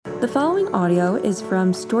The following audio is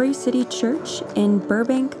from Story City Church in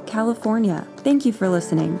Burbank, California. Thank you for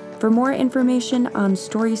listening. For more information on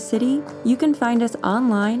Story City, you can find us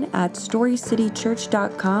online at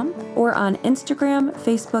storycitychurch.com or on Instagram,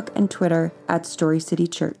 Facebook, and Twitter at Story City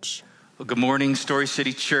Church. Well, good morning, Story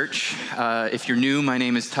City Church. If you're new, my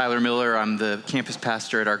name is Tyler Miller. I'm the campus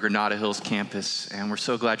pastor at our Granada Hills campus, and we're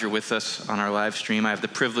so glad you're with us on our live stream. I have the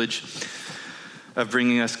privilege of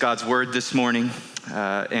bringing us God's Word this morning.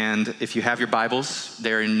 And if you have your Bibles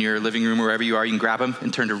there in your living room, wherever you are, you can grab them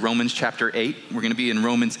and turn to Romans chapter 8. We're going to be in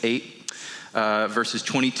Romans 8, verses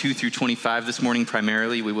 22 through 25 this morning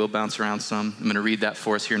primarily. We will bounce around some. I'm going to read that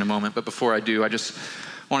for us here in a moment. But before I do, I just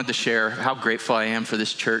wanted to share how grateful I am for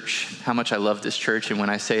this church, how much I love this church. And when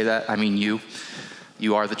I say that, I mean you.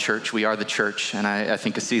 You are the church. We are the church. And I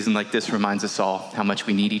think a season like this reminds us all how much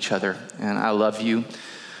we need each other. And I love you.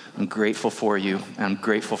 I'm grateful for you. And I'm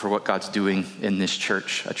grateful for what God's doing in this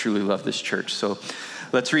church. I truly love this church. So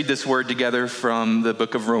let's read this word together from the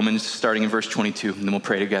book of Romans, starting in verse 22, and then we'll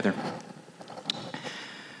pray together.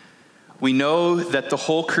 We know that the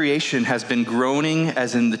whole creation has been groaning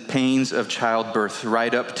as in the pains of childbirth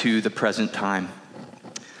right up to the present time.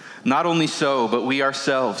 Not only so, but we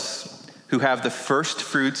ourselves, who have the first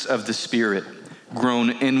fruits of the Spirit, groan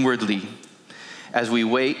inwardly as we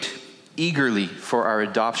wait eagerly for our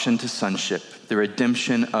adoption to sonship, the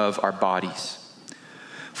redemption of our bodies.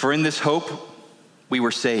 For in this hope we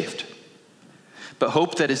were saved. But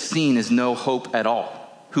hope that is seen is no hope at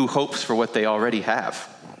all. Who hopes for what they already have?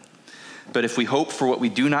 But if we hope for what we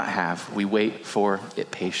do not have, we wait for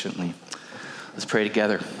it patiently. Let's pray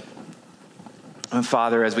together. And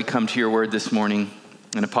Father, as we come to your word this morning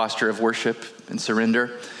in a posture of worship and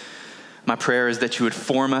surrender, my prayer is that you would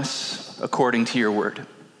form us according to your word.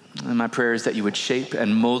 And my prayer is that you would shape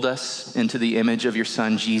and mold us into the image of your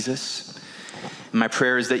Son, Jesus. And my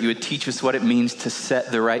prayer is that you would teach us what it means to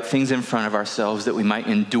set the right things in front of ourselves that we might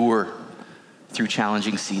endure through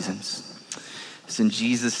challenging seasons. It's in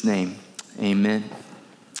Jesus' name. Amen.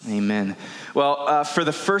 Amen. Well, for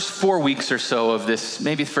the first 4 weeks or so of this,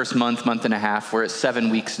 maybe the first month and a half, we're at 7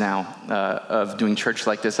 weeks now of doing church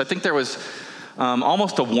like this. I think there was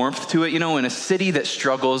almost a warmth to it, in a city that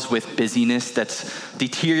struggles with busyness, that's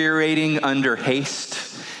deteriorating under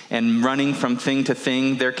haste and running from thing to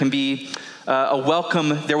thing. There can be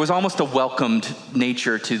there was almost a welcomed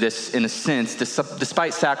nature to this in a sense,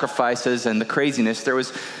 despite sacrifices and the craziness. There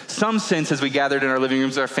was some sense as we gathered in our living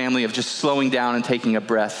rooms, our family, of just slowing down and taking a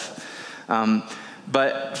breath.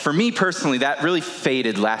 But for me personally, that really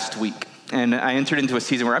faded last week. And I entered into a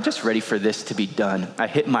season where I'm just ready for this to be done. I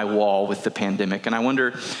hit my wall with the pandemic, and I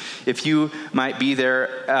wonder if you might be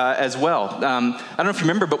there as well. I don't know if you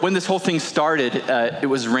remember, but when this whole thing started, it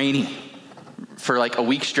was rainy for like a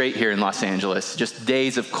week straight here in Los Angeles. Just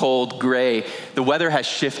days of cold gray. The weather has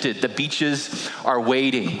shifted. The beaches are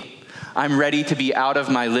waiting. I'm ready to be out of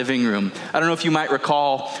my living room. I don't know if you might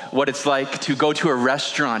recall what it's like to go to a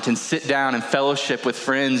restaurant and sit down and fellowship with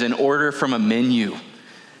friends and order from a menu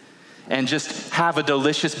and just have a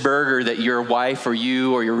delicious burger that your wife or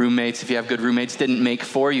you or your roommates, if you have good roommates, didn't make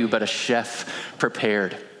for you, but a chef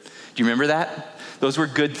prepared. Do you remember that? Those were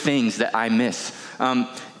good things that I miss.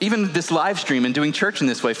 Even this live stream and doing church in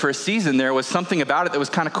this way, for a season, there was something about it that was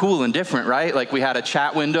kind of cool and different, right? Like we had a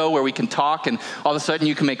chat window where we can talk, and all of a sudden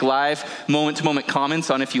you can make live moment-to-moment comments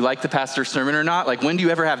on if you like the pastor's sermon or not. Like, when do you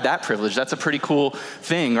ever have that privilege? That's a pretty cool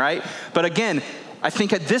thing, right? But again, I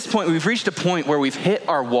think at this point, we've reached a point where we've hit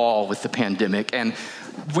our wall with the pandemic, and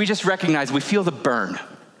we just recognize, we feel the burn.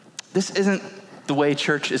 This isn't the way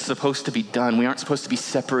church is supposed to be done. We aren't supposed to be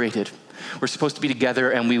separated. We're supposed to be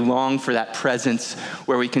together, and we long for that presence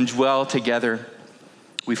where we can dwell together.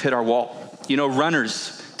 We've hit our wall.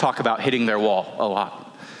 Runners talk about hitting their wall a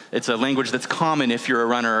lot. It's a language that's common if you're a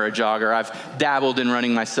runner or a jogger. I've dabbled in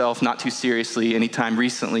running myself, not too seriously anytime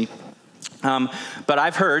recently. But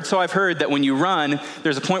I've heard that when you run,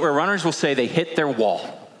 there's a point where runners will say they hit their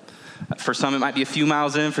wall. For some, it might be a few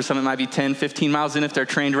miles in. For some, it might be 10, 15 miles in if they're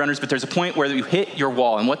trained runners. But there's a point where you hit your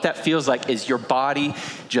wall. And what that feels like is your body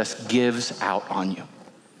just gives out on you.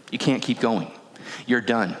 You can't keep going. You're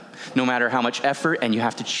done. No matter how much effort, and you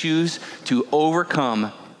have to choose to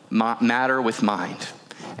overcome matter with mind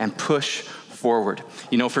and push forward.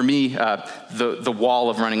 For me, the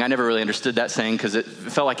wall of running, I never really understood that saying because it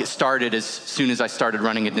felt like it started as soon as I started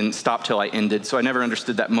running. It didn't stop till I ended. So I never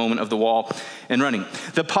understood that moment of the wall and running.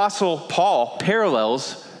 The Apostle Paul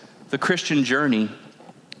parallels the Christian journey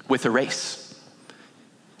with a race.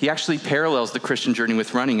 He actually parallels the Christian journey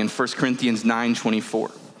with running in 1 Corinthians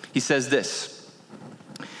 9:24. He says this,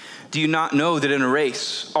 "Do you not know that in a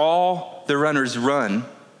race, all the runners run,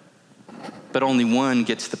 but only one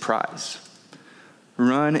gets the prize.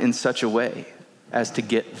 Run in such a way as to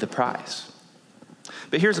get the prize.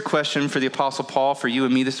 But here's a question for the Apostle Paul, for you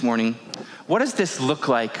and me this morning. What does this look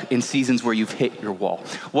like in seasons where you've hit your wall?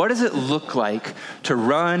 What does it look like to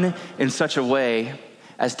run in such a way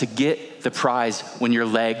as to get the prize when your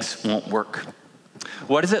legs won't work?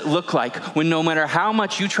 What does it look like when no matter how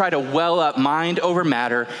much you try to well up mind over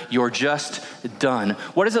matter, you're just done?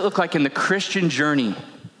 What does it look like in the Christian journey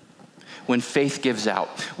when faith gives out?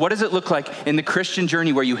 What does it look like in the Christian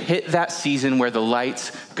journey where you hit that season where the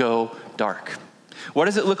lights go dark? What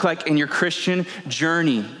does it look like in your Christian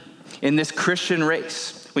journey, in this Christian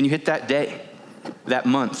race, when you hit that day, that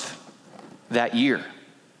month, that year,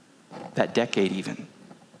 that decade even?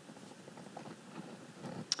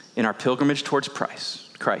 In our pilgrimage towards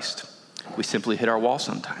Christ, we simply hit our wall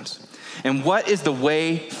sometimes. And what is the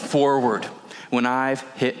way forward when I've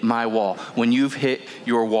hit my wall, when you've hit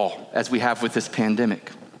your wall, as we have with this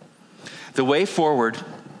pandemic? The way forward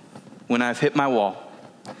when I've hit my wall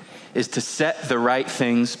is to set the right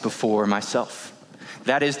things before myself.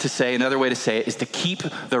 That is to say, another way to say it is to keep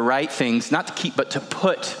the right things, not to keep, but to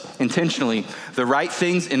put intentionally the right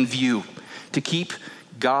things in view, to keep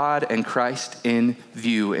God and Christ in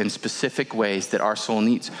view in specific ways that our soul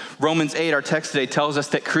needs. Romans 8, our text today, tells us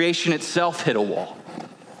that creation itself hit a wall.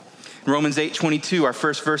 In Romans 8:22, our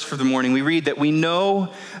first verse for the morning, we read that we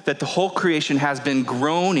know that the whole creation has been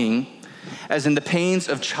groaning as in the pains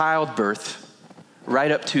of childbirth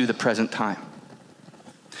right up to the present time.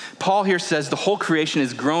 Paul here says the whole creation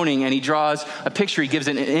is groaning, and he draws a picture, he gives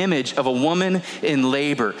an image of a woman in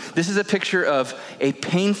labor. This is a picture of a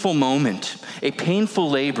painful moment, a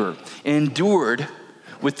painful labor endured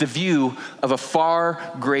with the view of a far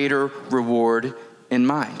greater reward in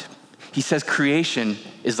mind. He says creation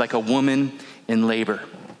is like a woman in labor.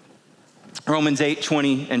 Romans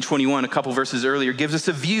 8:20 and 21, a couple verses earlier, gives us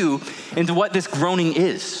a view into what this groaning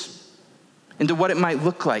is, into what it might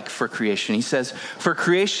look like for creation. He says, for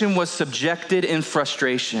creation was subjected in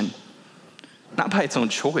frustration, not by its own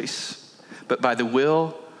choice, but by the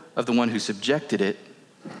will of the one who subjected it,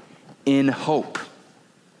 in hope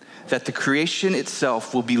that the creation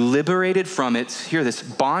itself will be liberated from its, hear this,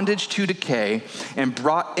 bondage to decay and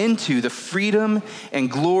brought into the freedom and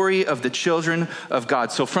glory of the children of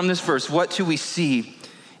God. So from this verse, what do we see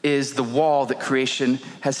is the wall that creation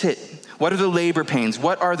has hit? What are the labor pains?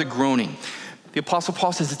 What are the groaning? The Apostle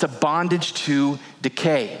Paul says it's a bondage to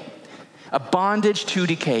decay. A bondage to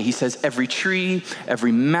decay. He says every tree,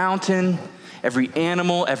 every mountain, every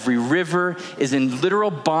animal, every river is in literal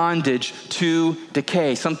bondage to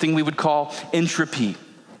decay, something we would call entropy.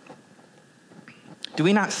 Do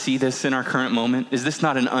we not see this in our current moment? Is this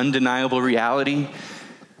not an undeniable reality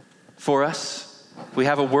for us? We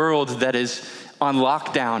have a world that is on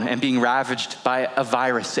lockdown and being ravaged by a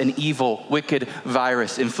virus, an evil, wicked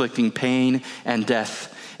virus inflicting pain and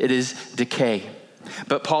death. It is decay.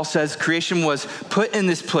 But Paul says creation was put in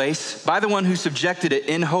this place by the one who subjected it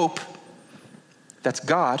in hope, that's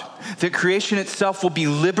God, that creation itself will be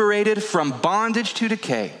liberated from bondage to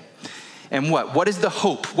decay. And what? What is the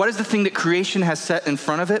hope? What is the thing that creation has set in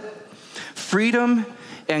front of it? Freedom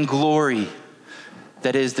and glory,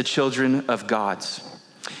 that is the children of God's.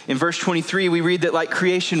 In verse 23, we read that like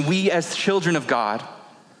creation, we as children of God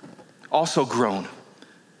also groan.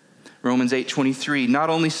 Romans 8:23, not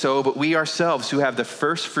only so, but we ourselves who have the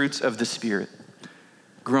first fruits of the Spirit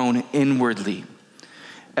groan inwardly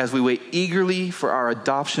as we wait eagerly for our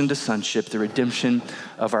adoption to sonship, the redemption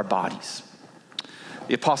of our bodies.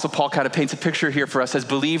 The Apostle Paul kind of paints a picture here for us as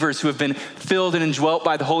believers who have been filled and indwelt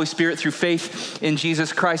by the Holy Spirit through faith in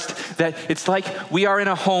Jesus Christ, that it's like we are in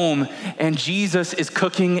a home and Jesus is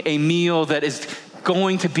cooking a meal that is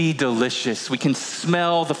going to be delicious. We can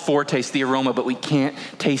smell the foretaste, the aroma, but we can't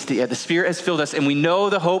taste it yet. The Spirit has filled us and we know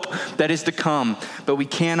the hope that is to come, but we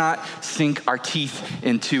cannot sink our teeth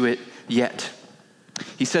into it yet.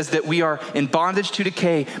 He says that we are in bondage to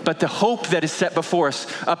decay, but the hope that is set before us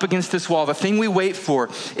up against this wall, the thing we wait for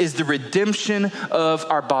is the redemption of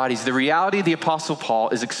our bodies. The reality the Apostle Paul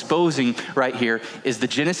is exposing right here is the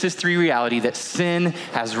Genesis 3 reality that sin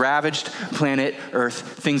has ravaged planet Earth.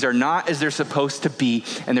 Things are not as they're supposed to be,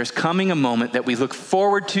 and there's coming a moment that we look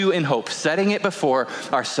forward to in hope, setting it before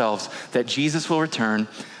ourselves, that Jesus will return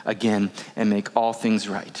again and make all things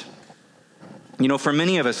right. You know, for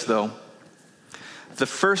many of us though, the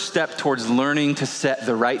first step towards learning to set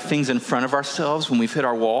the right things in front of ourselves when we've hit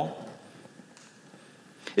our wall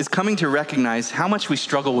is coming to recognize how much we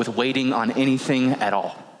struggle with waiting on anything at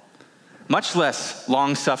all. Much less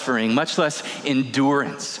long suffering, much less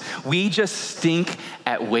endurance. We just stink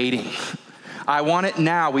at waiting. I want it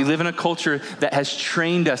now. We live in a culture that has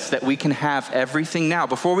trained us that we can have everything now.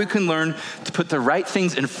 Before we can learn to put the right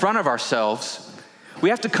things in front of ourselves, we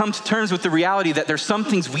have to come to terms with the reality that there's some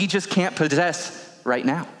things we just can't possess right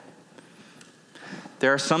now.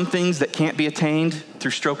 There are some things that can't be attained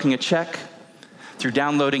through stroking a check, through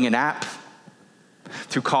downloading an app,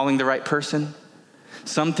 through calling the right person.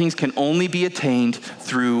 Some things can only be attained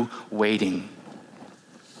through waiting.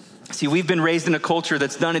 See, we've been raised in a culture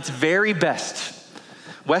that's done its very best,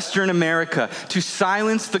 Western America, to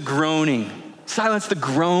silence the groaning. Silence the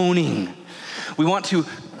groaning. We want to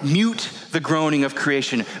mute the groaning of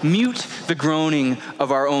creation, mute the groaning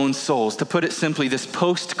of our own souls. To put it simply, this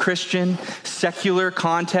post-Christian, secular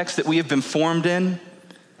context that we have been formed in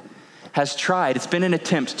has tried, it's been an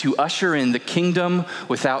attempt to usher in the kingdom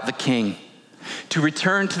without the king, to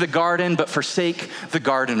return to the garden but forsake the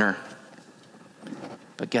gardener.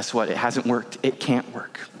 But guess what? It hasn't worked. It can't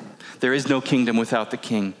work. There is no kingdom without the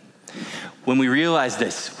king. When we realize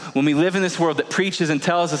this, when we live in this world that preaches and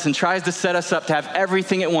tells us and tries to set us up to have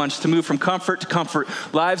everything at once, to move from comfort to comfort,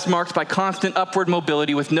 lives marked by constant upward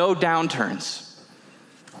mobility with no downturns,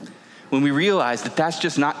 when we realize that that's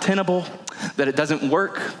just not tenable, that it doesn't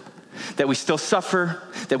work, that we still suffer,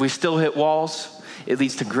 that we still hit walls, it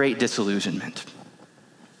leads to great disillusionment.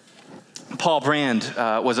 Paul Brand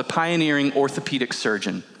was a pioneering orthopedic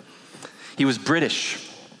surgeon. He was British,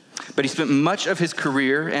 but he spent much of his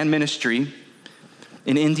career and ministry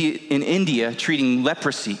in India treating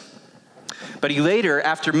leprosy. But he later,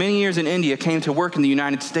 after many years in India, came to work in the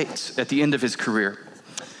United States at the end of his career.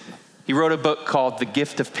 He wrote a book called The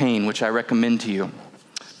Gift of Pain, which I recommend to you.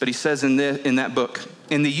 But he says in that book,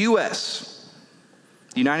 in the US,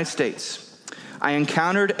 the United States, I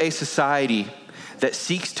encountered a society that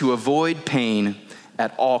seeks to avoid pain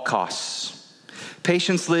at all costs.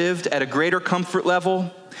 Patients lived at a greater comfort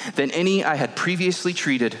level than any I had previously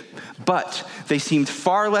treated, but they seemed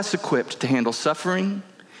far less equipped to handle suffering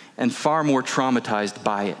and far more traumatized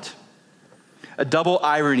by it. A double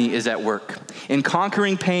irony is at work. In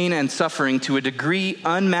conquering pain and suffering to a degree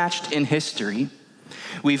unmatched in history,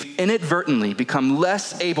 we've inadvertently become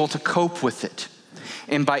less able to cope with it.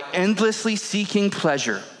 And by endlessly seeking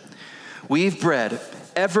pleasure, we've bred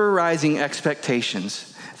ever-rising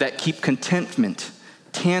expectations that keep contentment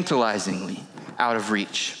tantalizingly out of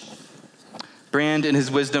reach. Brand, in his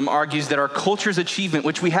wisdom, argues that our culture's achievement,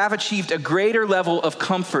 which we have achieved a greater level of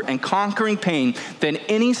comfort and conquering pain than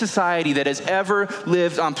any society that has ever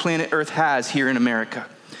lived on planet Earth has here in America.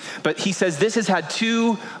 But he says this has had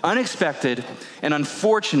two unexpected and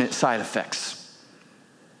unfortunate side effects.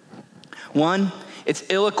 One, it's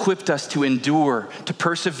ill-equipped us to endure, to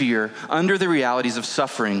persevere under the realities of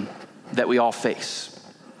suffering that we all face.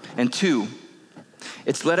 And two,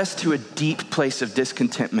 it's led us to a deep place of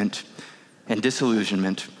discontentment and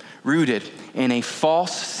disillusionment, rooted in a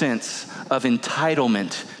false sense of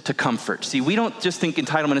entitlement to comfort. See, we don't just think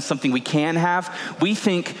entitlement is something we can have. We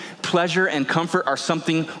think pleasure and comfort are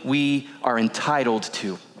something we are entitled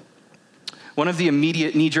to. One of the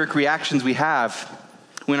immediate knee-jerk reactions we have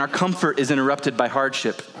when our comfort is interrupted by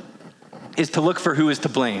hardship is to look for who is to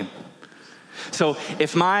blame. So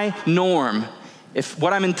if my norm, if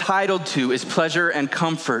what I'm entitled to is pleasure and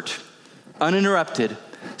comfort uninterrupted,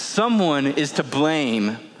 someone is to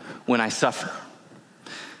blame when I suffer.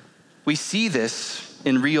 We see this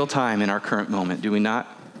in real time in our current moment, do we not?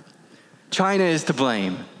 China is to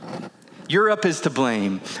blame. Europe is to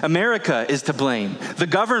blame. America is to blame. The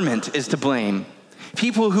government is to blame.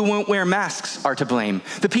 People who won't wear masks are to blame.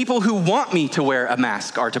 The people who want me to wear a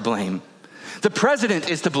mask are to blame. The president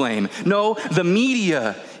is to blame. No, the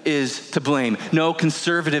media is to blame. No,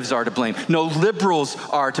 conservatives are to blame. No, liberals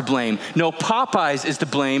are to blame. No, Popeyes is to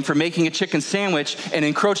blame for making a chicken sandwich and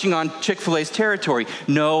encroaching on Chick-fil-A's territory.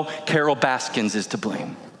 No, Carol Baskins is to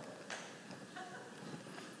blame.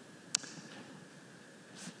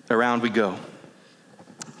 Around we go.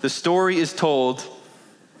 The story is told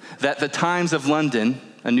that the Times of London,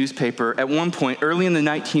 a newspaper, at one point early in the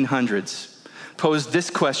 1900s, posed this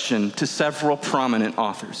question to several prominent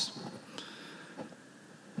authors.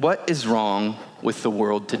 What is wrong with the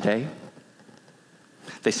world today?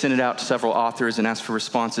 They sent it out to several authors and asked for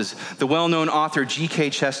responses. The well-known author G.K.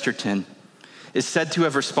 Chesterton is said to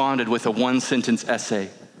have responded with a one-sentence essay.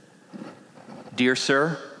 Dear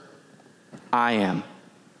sir, I am.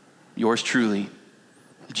 Yours truly,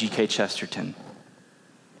 G.K. Chesterton.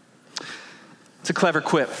 It's a clever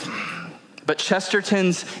quip, but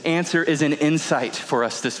Chesterton's answer is an insight for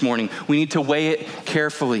us this morning. We need to weigh it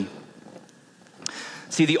carefully.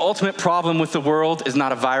 See, the ultimate problem with the world is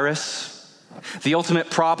not a virus, The ultimate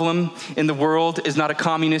problem in the world is not a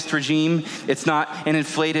communist regime. It's not an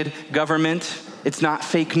inflated government. It's not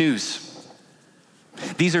fake news.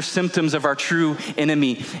 These are symptoms of our true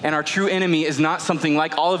enemy. And our true enemy is not something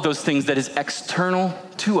like all of those things that is external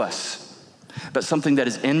to us, but something that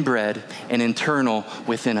is inbred and internal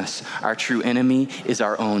within us. Our true enemy is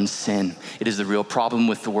our own sin. It is the real problem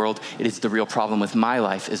with the world. It is the real problem with my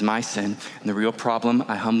life, is my sin. And the real problem,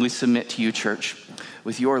 I humbly submit to you, church,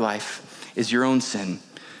 with your life is your own sin.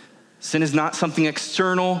 Sin is not something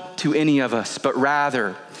external to any of us, but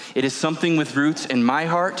rather it is something with roots in my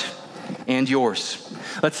heart and yours.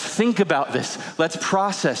 Let's think about this. Let's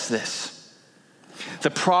process this. The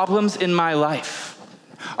problems in my life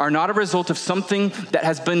are not a result of something that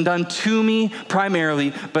has been done to me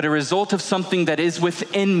primarily, but a result of something that is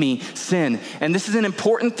within me, sin. And this is an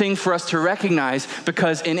important thing for us to recognize,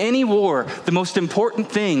 because in any war, the most important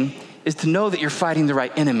thing is to know that you're fighting the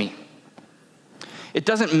right enemy. It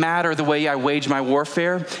doesn't matter the way I wage my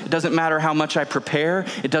warfare. It doesn't matter how much I prepare.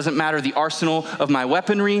 It doesn't matter the arsenal of my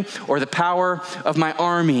weaponry or the power of my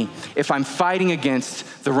army if I'm fighting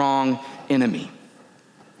against the wrong enemy.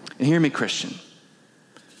 And hear me, Christian.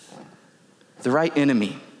 The right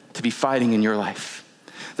enemy to be fighting in your life,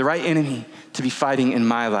 the right enemy to be fighting in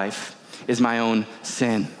my life is my own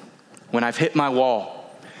sin. When I've hit my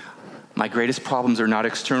wall, my greatest problems are not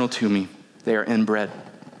external to me. They are inbred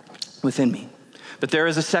within me. But there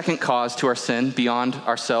is a second cause to our sin beyond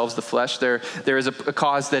ourselves, the flesh. There is a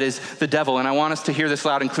cause that is the devil. And I want us to hear this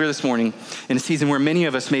loud and clear this morning in a season where many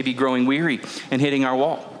of us may be growing weary and hitting our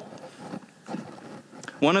wall.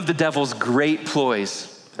 One of the devil's great ploys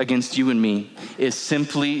against you and me is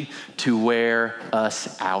simply to wear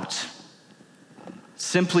us out.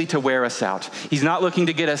 Simply to wear us out. He's not looking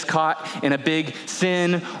to get us caught in a big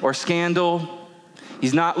sin or scandal.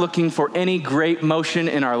 He's not looking for any great motion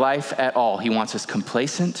in our life at all. He wants us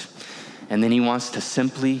complacent, and then he wants to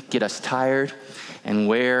simply get us tired and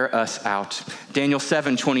wear us out. Daniel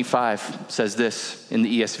 7:25 says this in the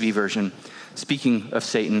ESV version, speaking of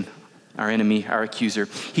Satan, our enemy, our accuser.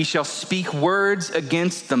 He shall speak words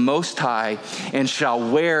against the Most High and shall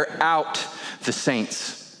wear out the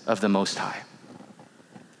saints of the Most High.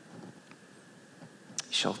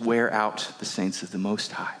 He shall wear out the saints of the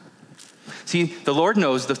Most High. See, the Lord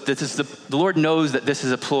knows that this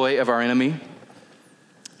is a ploy of our enemy.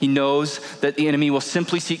 He knows that the enemy will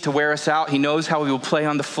simply seek to wear us out. He knows how he will play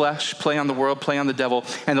on the flesh, play on the world, play on the devil.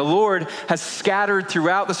 And the Lord has scattered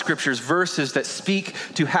throughout the scriptures verses that speak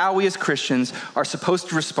to how we as Christians are supposed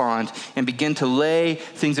to respond and begin to lay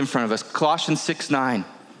things in front of us. Colossians 6:9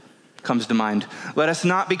 comes to mind. Let us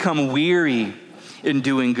not become weary in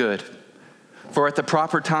doing good, for at the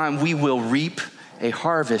proper time we will reap a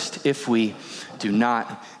harvest if we do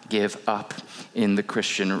not give up in the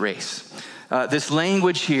Christian race. This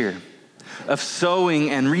language here of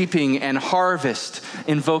sowing and reaping and harvest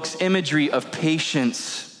invokes imagery of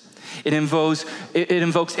patience. It invokes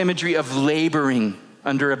imagery of laboring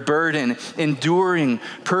under a burden, enduring,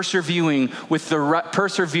 persevering with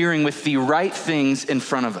the right things in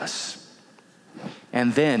front of us,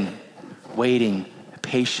 and then waiting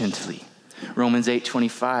patiently. Romans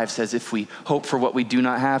 8:25 says if we hope for what we do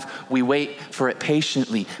not have, we wait for it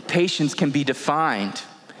patiently. Patience can be defined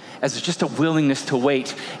as just a willingness to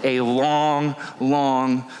wait a long,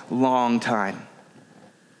 long, long time.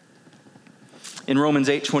 In Romans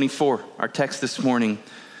 8:24, our text this morning,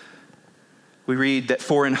 we read that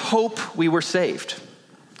for in hope we were saved.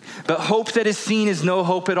 But hope that is seen is no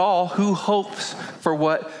hope at all. Who hopes for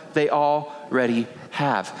what they already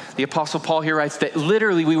have? The Apostle Paul here writes that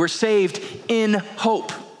literally we were saved in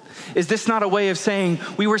hope. Is this not a way of saying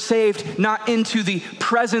we were saved not into the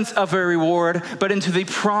presence of a reward, but into the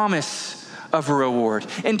promise of a reward,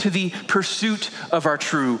 into the pursuit of our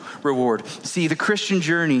true reward? See, the Christian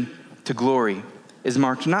journey to glory is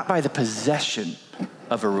marked not by the possession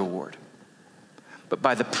of a reward, but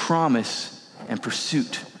by the promise and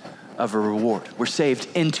pursuit of a reward. We're saved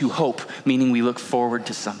into hope, meaning we look forward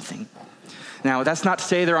to something. Now, that's not to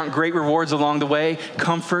say there aren't great rewards along the way,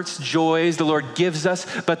 comforts, joys the Lord gives us,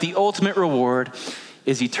 but the ultimate reward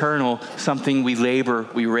is eternal, something we labor,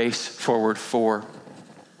 we race forward for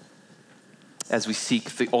as we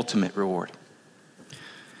seek the ultimate reward.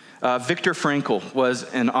 Viktor Frankl was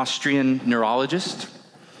an Austrian neurologist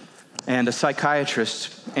and a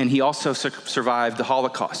psychiatrist, and he also survived the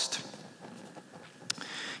Holocaust.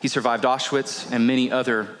 He survived Auschwitz and many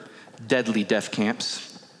other deadly death camps.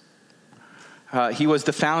 He was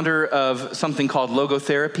the founder of something called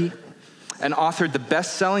logotherapy and authored the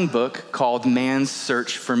best-selling book called Man's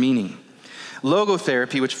Search for Meaning.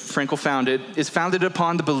 Logotherapy, which Frankl founded, is founded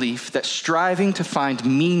upon the belief that striving to find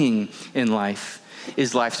meaning in life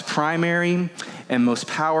is life's primary and most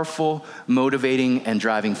powerful, motivating, and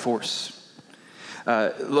driving force.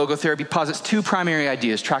 Logotherapy posits two primary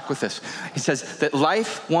ideas. Track with this. He says that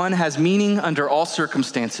life, one, has meaning under all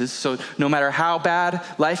circumstances. So no matter how bad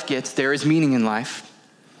life gets, there is meaning in life.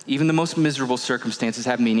 Even the most miserable circumstances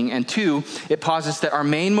have meaning. And two, it posits that our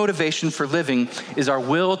main motivation for living is our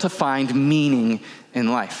will to find meaning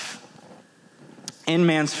in life. In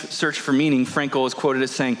Man's Search for Meaning, Frankl is quoted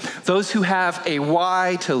as saying, "Those who have a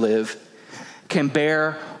why to live can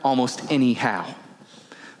bear almost any how."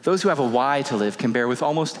 Those who have a why to live can bear with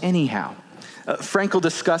almost any how. Frankl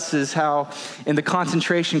discusses how in the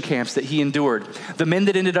concentration camps that he endured, the men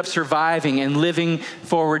that ended up surviving and living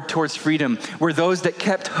forward towards freedom were those that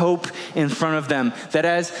kept hope in front of them, that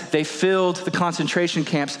as they filled the concentration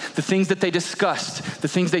camps, the things that they discussed, the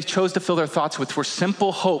things they chose to fill their thoughts with were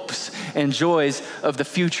simple hopes and joys of the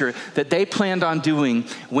future that they planned on doing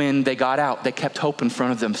when they got out. They kept hope in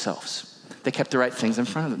front of themselves. They kept the right things in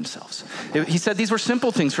front of themselves. He said these were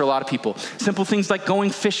simple things for a lot of people. Simple things like going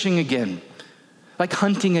fishing again, like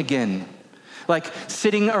hunting again, like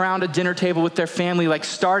sitting around a dinner table with their family, like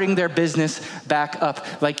starting their business back up,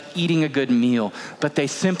 like eating a good meal. But they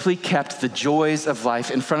simply kept the joys of life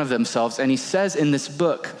in front of themselves. And he says in this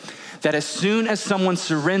book that as soon as someone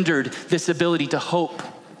surrendered this ability to hope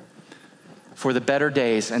for the better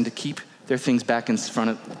days and to keep their things back in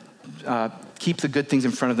front of, keep the good things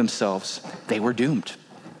in front of themselves, they were doomed.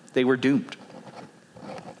 They were doomed.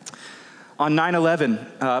 On 9/11,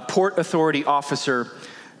 Port Authority officer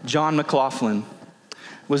John McLaughlin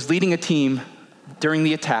was leading a team during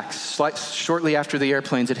the attacks, shortly after the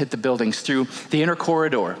airplanes had hit the buildings, through the inner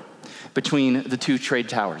corridor between the two trade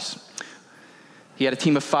towers. He had a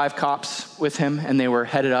team of 5 cops with him, and they were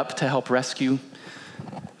headed up to help rescue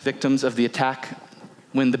victims of the attack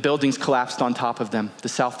when the buildings collapsed on top of them. The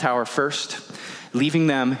South Tower first, leaving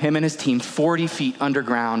him and his team 40 feet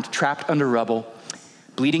underground, trapped under rubble,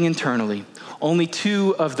 bleeding internally. Only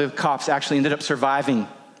 2 of the cops actually ended up surviving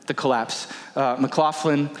the collapse,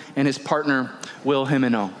 McLaughlin and his partner, Will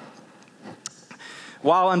Himeno.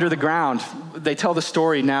 While under the ground, they tell the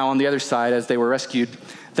story now on the other side as they were rescued,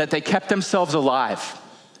 that they kept themselves alive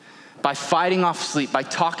by fighting off sleep, by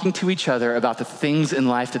talking to each other about the things in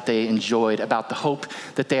life that they enjoyed, about the hope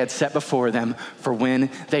that they had set before them for when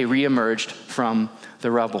they reemerged from the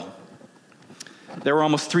rubble. There were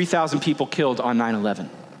almost 3,000 people killed on 9/11.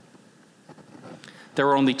 There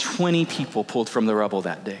were only 20 people pulled from the rubble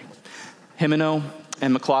that day. Himeno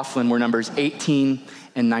and McLaughlin were numbers 18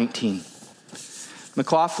 and 19.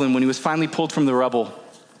 McLaughlin, when he was finally pulled from the rubble,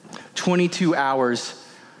 22 hours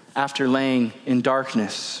after laying in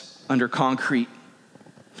darkness under concrete,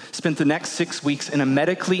 spent the next 6 weeks in a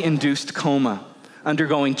medically induced coma,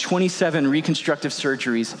 undergoing 27 reconstructive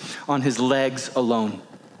surgeries on his legs alone.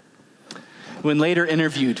 When later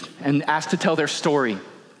interviewed and asked to tell their story,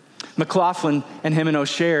 McLaughlin and Himeno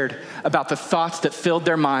shared about the thoughts that filled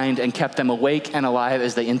their mind and kept them awake and alive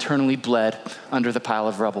as they internally bled under the pile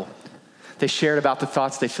of rubble. They shared about the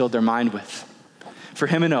thoughts they filled their mind with. For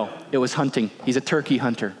Himeno, it was hunting. He's a turkey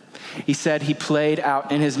hunter. He said he played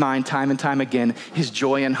out in his mind time and time again his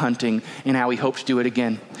joy in hunting and how he hoped to do it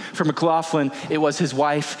again. For McLaughlin, it was his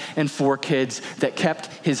wife and 4 kids that kept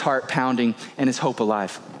his heart pounding and his hope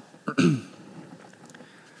alive.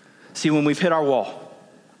 See, when we've hit our wall,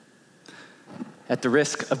 at the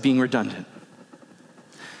risk of being redundant,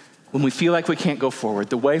 when we feel like we can't go forward,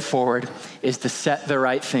 the way forward is to set the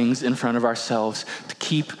right things in front of ourselves, to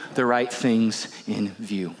keep the right things in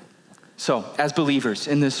view. So, as believers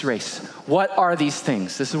in this race, what are these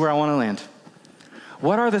things? This is where I want to land.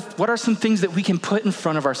 What are some things that we can put in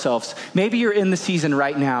front of ourselves? Maybe you're in the season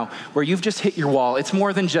right now where you've just hit your wall. It's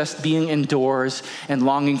more than just being indoors and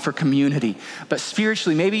longing for community. But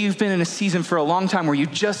spiritually, maybe you've been in a season for a long time where you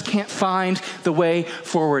just can't find the way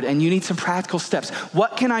forward and you need some practical steps.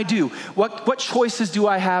 What can I do? What choices do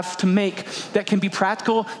I have to make that can be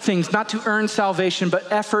practical things, not to earn salvation,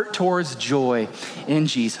 but effort towards joy in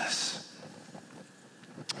Jesus?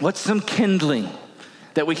 What's some kindling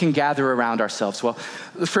that we can gather around ourselves? Well,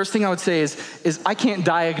 the first thing I would say is I can't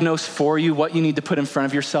diagnose for you what you need to put in front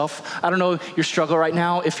of yourself. I don't know your struggle right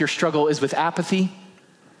now, if your struggle is with apathy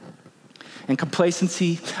and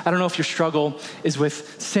complacency. I don't know if your struggle is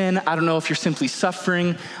with sin. I don't know if you're simply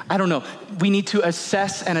suffering. I don't know. We need to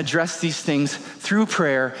assess and address these things through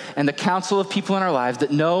prayer and the counsel of people in our lives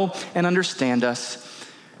that know and understand us.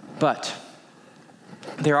 But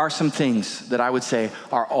there are some things that I would say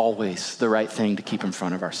are always the right thing to keep in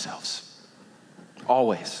front of ourselves.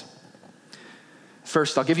 Always.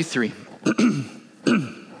 First, I'll give you three.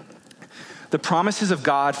 The promises of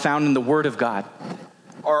God found in the Word of God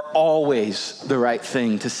are always the right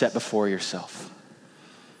thing to set before yourself.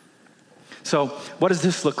 So what does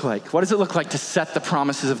this look like? What does it look like to set the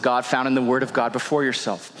promises of God found in the Word of God before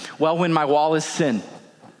yourself? Well, when my wall is sin,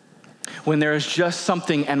 when there is just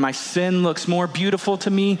something and my sin looks more beautiful to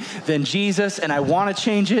me than Jesus and I want to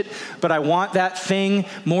change it, but I want that thing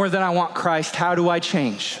more than I want Christ, how do I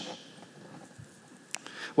change?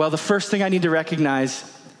 Well, the first thing I need to recognize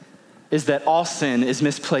is that all sin is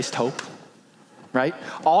misplaced hope, right?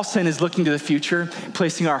 All sin is looking to the future,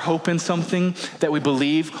 placing our hope in something that we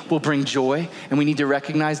believe will bring joy. And we need to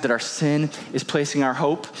recognize that our sin is placing our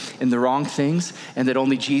hope in the wrong things and that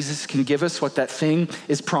only Jesus can give us what that thing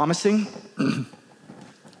is promising.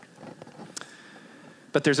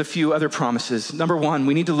 But there's a few other promises. Number one,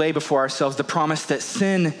 we need to lay before ourselves the promise that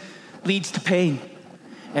sin leads to pain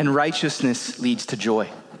and righteousness leads to joy.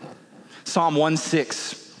 Psalm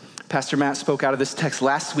 1:6, Pastor Matt spoke out of this text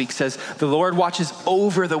last week, says, "The Lord watches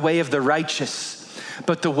over the way of the righteous,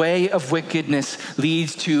 but the way of wickedness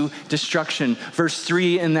leads to destruction." Verse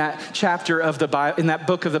 3 in that chapter of the Bible, in that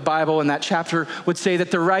book of the Bible, in that chapter would say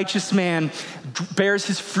that the righteous man bears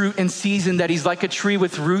his fruit in season, that he's like a tree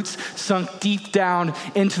with roots sunk deep down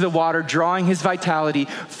into the water, drawing his vitality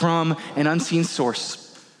from an unseen source.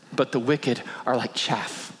 But the wicked are like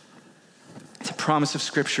chaff. It's a promise of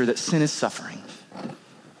Scripture that sin is suffering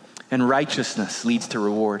and righteousness leads to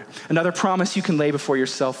reward. Another promise you can lay before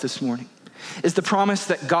yourself this morning is the promise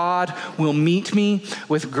that God will meet me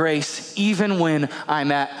with grace even when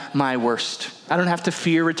I'm at my worst. I don't have to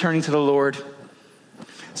fear returning to the Lord.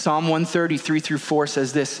 Psalm 130, 3-4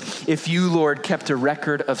 says this: "If you, Lord, kept a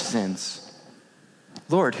record of sins,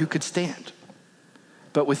 Lord, who could stand?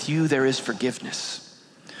 But with you there is forgiveness,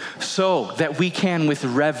 so that we can with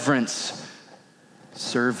reverence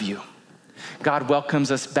serve you." God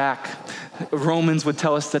welcomes us back. Romans would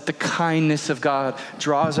tell us that the kindness of God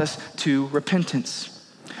draws us to repentance.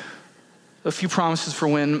 A few promises for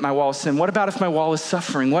when my wall is sin. What about if my wall is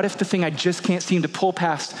suffering? What if the thing I just can't seem to pull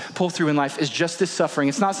through in life is just this suffering?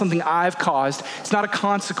 It's not something I've caused. It's not a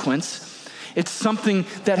consequence. It's something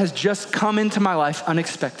that has just come into my life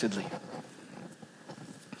unexpectedly.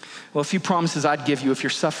 Well, a few promises I'd give you if you're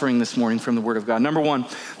suffering this morning from the Word of God. Number one,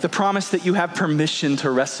 the promise that you have permission to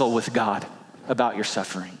wrestle with God about your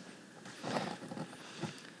suffering.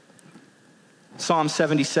 Psalm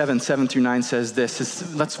 77, 7-9 says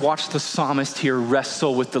this. Let's watch the psalmist here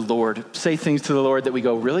wrestle with the Lord. Say things to the Lord that we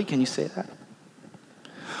go, really? Can you say that?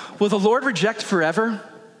 Will the Lord reject forever?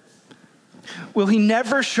 Will he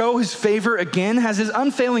never show his favor again? Has his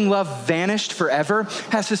unfailing love vanished forever?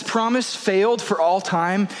 Has his promise failed for all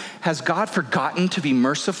time? Has God forgotten to be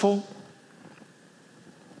merciful?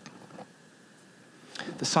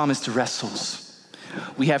 The psalmist wrestles.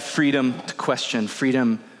 We have freedom to question,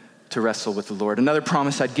 freedom to wrestle with the Lord. Another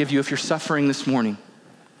promise I'd give you if you're suffering this morning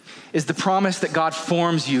is the promise that God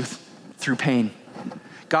forms you through pain.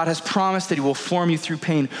 God has promised that he will form you through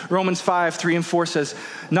pain. Romans 5, 3-4 says,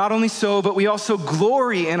 "Not only so, but we also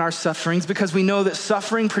glory in our sufferings because we know that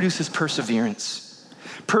suffering produces perseverance.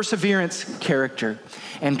 Perseverance, character,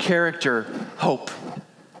 and character, hope."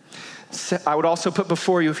 I would also put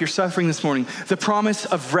before you, if you're suffering this morning, the promise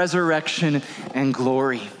of resurrection and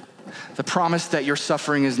glory. The promise that your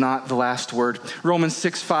suffering is not the last word. Romans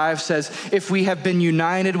 6:5 says, "If we have been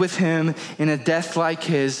united with him in a death like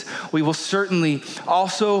his, we will certainly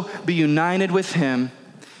also be united with him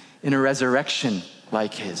in a resurrection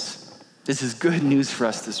like his." This is good news for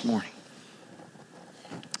us this morning.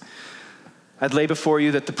 I'd lay before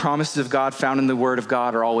you that the promises of God found in the Word of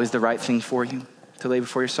God are always the right thing for you to lay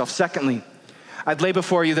before yourself. Secondly, I'd lay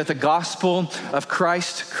before you that the gospel of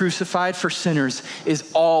Christ crucified for sinners is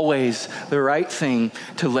always the right thing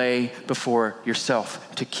to lay before yourself,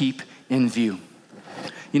 to keep in view.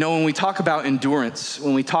 You know, when we talk about endurance,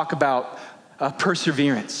 when we talk about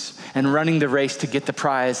perseverance and running the race to get the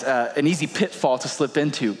prize, an easy pitfall to slip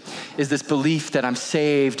into is this belief that I'm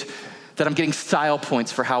saved, that I'm getting style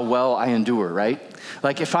points for how well I endure, right?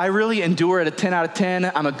 Like if I really endure at a 10 out of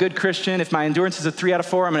 10, I'm a good Christian. If my endurance is a 3 out of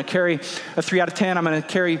 4, I'm gonna carry a 3 out of 10. I'm gonna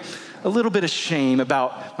carry a little bit of shame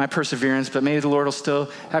about my perseverance, but maybe the Lord will still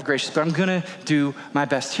have grace. But I'm gonna do my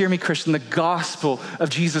best. Hear me, Christian, the gospel of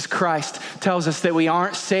Jesus Christ tells us that we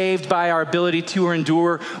aren't saved by our ability to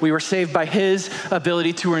endure. We were saved by his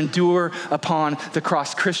ability to endure upon the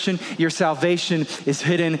cross. Christian, your salvation is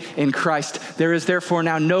hidden in Christ. There is therefore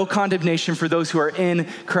now no condemnation for those who are in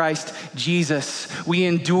Christ Jesus. We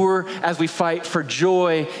endure as we fight for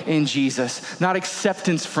joy in Jesus, not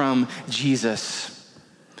acceptance from Jesus.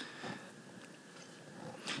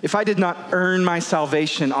 If I did not earn my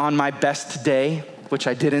salvation on my best day, which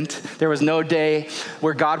I didn't, there was no day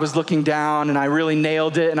where God was looking down and I really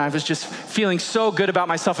nailed it and I was just feeling so good about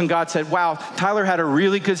myself, and God said, wow, Tyler had a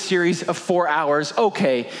really good series of 4 hours.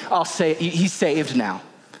 Okay, I'll say he's saved now.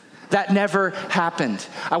 That never happened.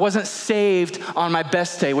 I wasn't saved on my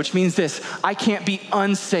best day, which means this: I can't be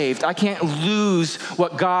unsaved. I can't lose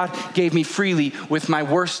what God gave me freely with my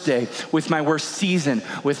worst day, with my worst season,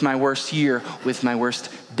 with my worst year, with my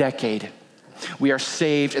worst decade. We are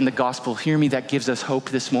saved in the gospel. Hear me, that gives us hope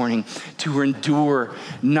this morning to endure,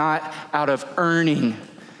 not out of earning,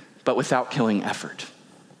 but without killing effort.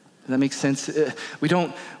 Does that make sense? We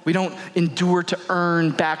don't endure to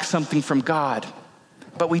earn back something from God.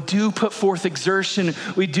 But we do put forth exertion,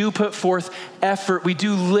 we do put forth effort, we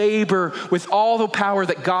do labor with all the power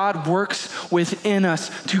that God works within us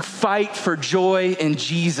to fight for joy in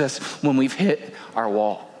Jesus when we've hit our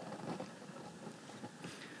wall.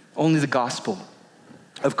 Only the gospel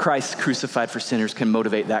of Christ crucified for sinners can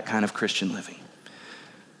motivate that kind of Christian living.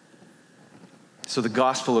 So the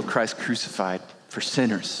gospel of Christ crucified for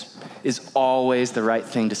sinners is always the right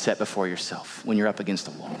thing to set before yourself when you're up against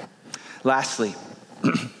a wall. Lastly,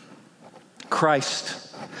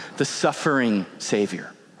 Christ, the suffering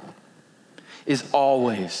Savior, is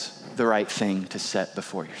always the right thing to set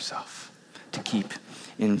before yourself, to keep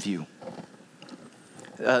in view.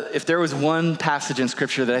 If there was one passage in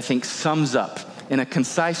Scripture that I think sums up in a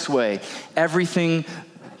concise way everything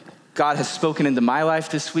God has spoken into my life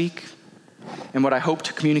this week, and what I hope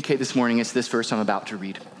to communicate this morning, is this verse I'm about to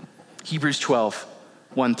read. Hebrews 12,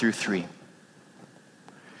 1-3.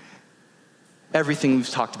 Everything we've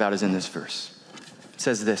talked about is in this verse. It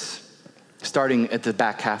says this, starting at the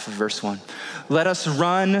back half of verse 1. Let us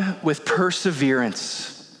run with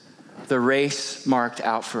perseverance the race marked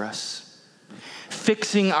out for us,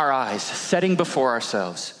 fixing our eyes, setting before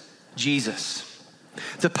ourselves Jesus,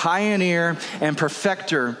 the pioneer and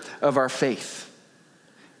perfecter of our faith.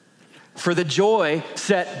 For the joy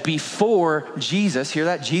set before Jesus, hear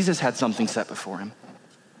that? Jesus had something set before him.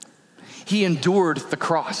 He endured the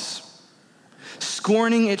cross,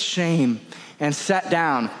 scorning its shame, and sat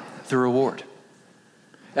down the reward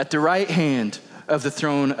at the right hand of the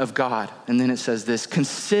throne of God. And then it says this: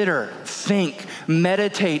 consider, think,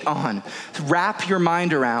 meditate on, wrap your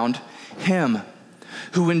mind around him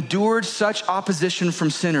who endured such opposition from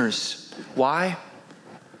sinners. Why?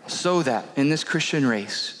 So that in this Christian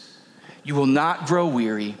race, you will not grow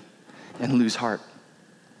weary and lose heart.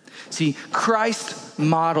 See, Christ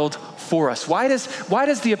modeled for us. Why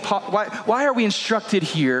are we instructed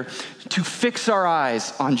here to fix our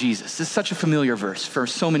eyes on Jesus? This is such a familiar verse for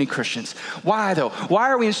so many Christians. Why though?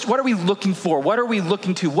 What are we looking for? What are we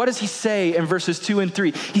looking to? What does he say in verses 2 and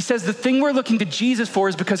 3? He says the thing we're looking to Jesus for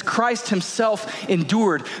is because Christ himself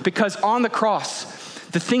endured, because on the cross,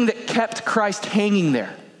 the thing that kept Christ hanging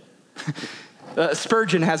there.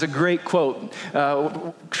 Spurgeon has a great quote,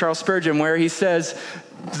 Charles Spurgeon, where he says,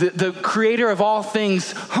 the creator of all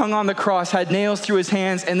things hung on the cross, had nails through his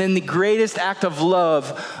hands, and then the greatest act of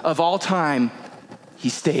love of all time, he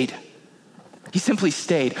stayed. He simply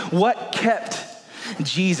stayed. What kept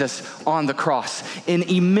Jesus on the cross? In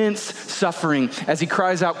immense suffering, as he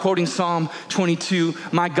cries out, quoting Psalm 22,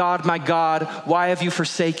 my God, why have you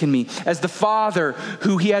forsaken me? As the Father,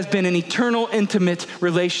 who he has been in eternal intimate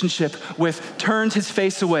relationship with, turned his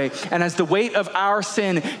face away, and as the weight of our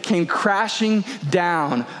sin came crashing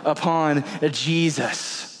down upon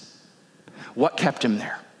Jesus, what kept him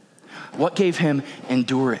there? What gave him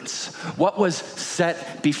endurance? What was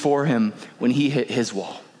set before him when he hit his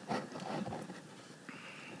wall?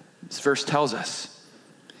 This verse tells us.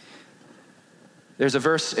 There's a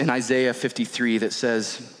verse in Isaiah 53 that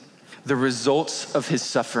says, the results of his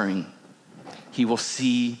suffering he will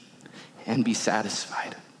see and be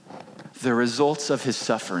satisfied. The results of his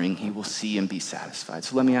suffering he will see and be satisfied.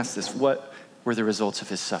 So let me ask this: what were the results of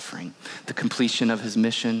his suffering? The completion of his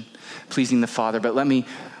mission, pleasing the Father. But let me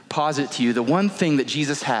posit to you the one thing that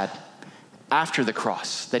Jesus had after the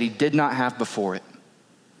cross that he did not have before it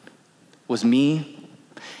was me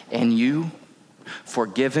and you,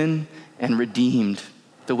 forgiven and redeemed,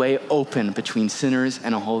 the way open between sinners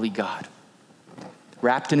and a holy God,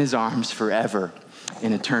 wrapped in his arms forever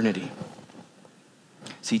in eternity.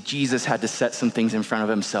 See, Jesus had to set some things in front of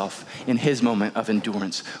himself in his moment of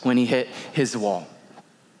endurance when he hit his wall.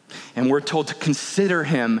 And we're told to consider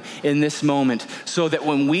him in this moment so that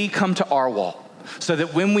when we come to our wall, so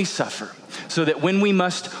that when we suffer, so that when we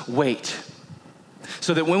must wait,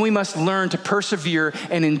 so that when we must learn to persevere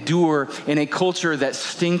and endure in a culture that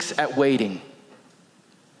stinks at waiting,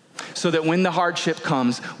 so that when the hardship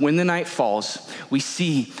comes, when the night falls, we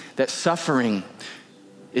see that suffering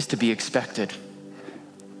is to be expected.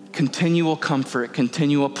 Continual comfort,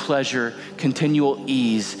 continual pleasure, continual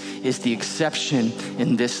ease is the exception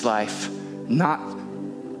in this life, not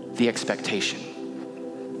the expectation.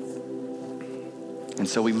 And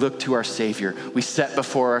so we look to our Savior. We set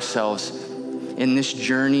before ourselves in this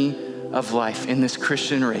journey of life, in this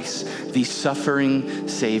Christian race, the suffering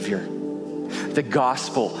Savior, the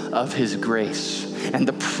gospel of his grace, and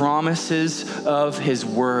the promises of his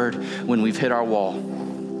word when we've hit our wall.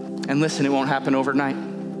 And listen, it won't happen overnight.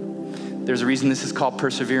 There's a reason this is called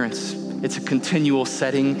perseverance. It's a continual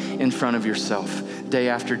setting in front of yourself, day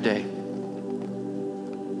after day.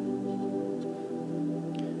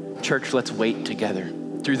 Church, let's wait together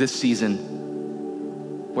through this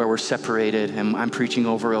season where we're separated and I'm preaching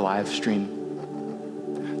over a live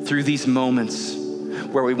stream. Through these moments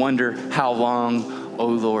where we wonder, how long, O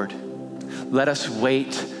Lord? Let us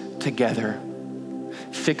wait together,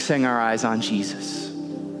 fixing our eyes on Jesus,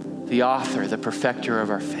 the author, the perfecter of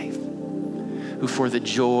our faith, who for the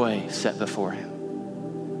joy set before him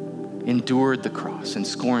endured the cross and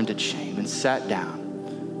scorned its shame and sat down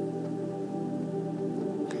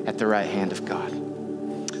at the right hand of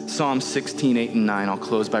God. Psalm 16, 8 and 9, I'll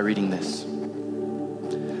close by reading this.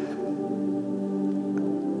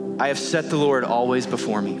 I have set the Lord always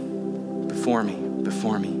before me, before me,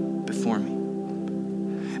 before me, before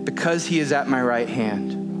me. Because he is at my right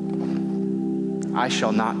hand, I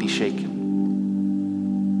shall not be shaken.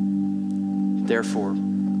 Therefore,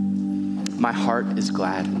 my heart is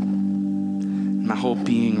glad, and my whole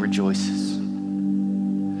being rejoices.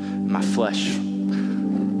 And my flesh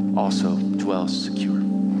also dwells secure.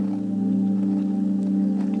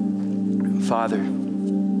 Father,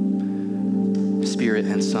 Spirit,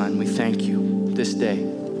 and Son, we thank you this day.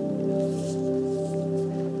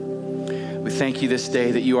 We thank you this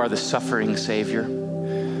day that you are the suffering Savior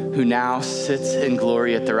who now sits in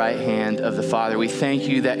glory at the right hand of the Father. We thank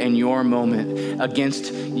you that in your moment,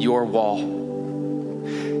 against your wall,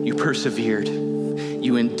 you persevered,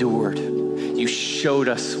 you endured, you showed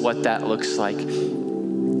us what that looks like.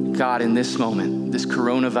 God, in this moment, this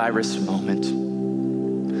coronavirus moment,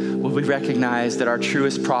 will we recognize that our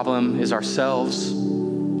truest problem is ourselves,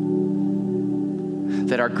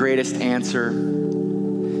 that our greatest answer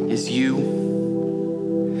is you?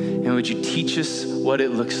 And would you teach us what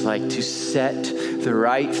it looks like to set the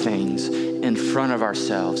right things in front of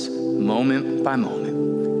ourselves, moment by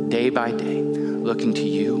moment, day by day, looking to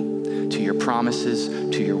you, to your promises,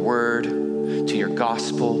 to your word, to your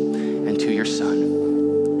gospel, and to your Son.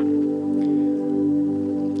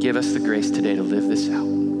 Give us the grace today to live this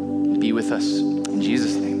out. Be with us. In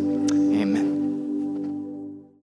Jesus' name.